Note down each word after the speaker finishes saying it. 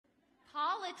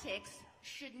Politics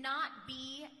should not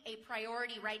be a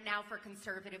priority right now for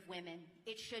conservative women.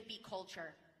 It should be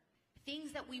culture.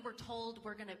 Things that we were told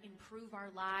were going to improve our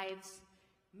lives,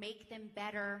 make them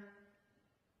better,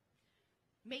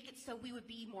 make it so we would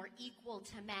be more equal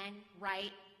to men,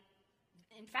 right?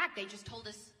 In fact, they just told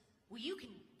us, well, you can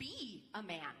be a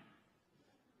man.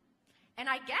 And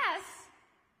I guess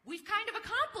we've kind of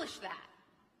accomplished that.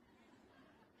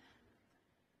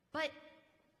 But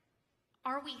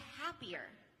are we happier?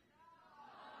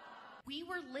 We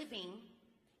were living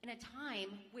in a time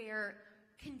where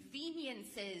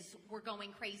conveniences were going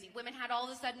crazy. Women had all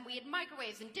of a sudden, we had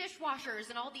microwaves and dishwashers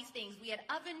and all these things. We had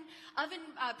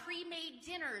pre-made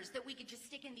dinners that we could just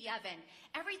stick in the oven.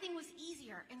 Everything was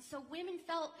easier. And so women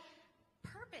felt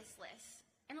purposeless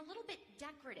and a little bit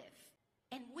decorative.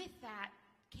 And with that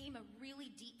came a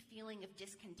really deep feeling of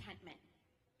discontentment.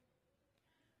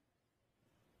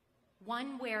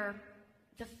 One where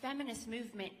the feminist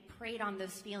movement preyed on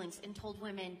those feelings and told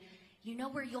women, you know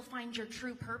where you'll find your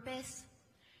true purpose?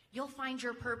 You'll find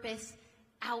your purpose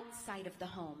outside of the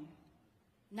home,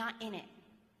 not in it.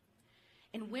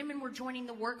 And women were joining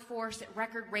the workforce at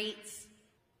record rates.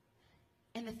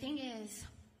 And the thing is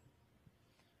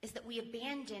that we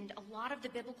abandoned a lot of the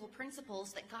biblical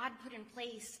principles that God put in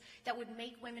place that would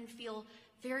make women feel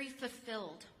very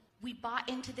fulfilled. We bought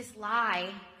into this lie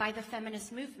by the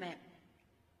feminist movement.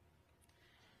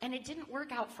 And it didn't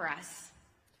work out for us.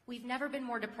 We've never been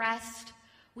more depressed.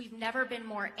 We've never been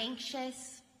more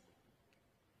anxious.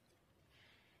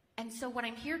 And so what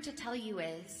I'm here to tell you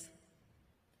is,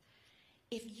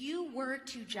 if you were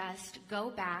to just go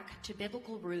back to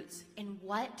biblical roots and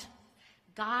what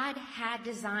God had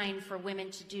designed for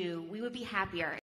women to do, we would be happier.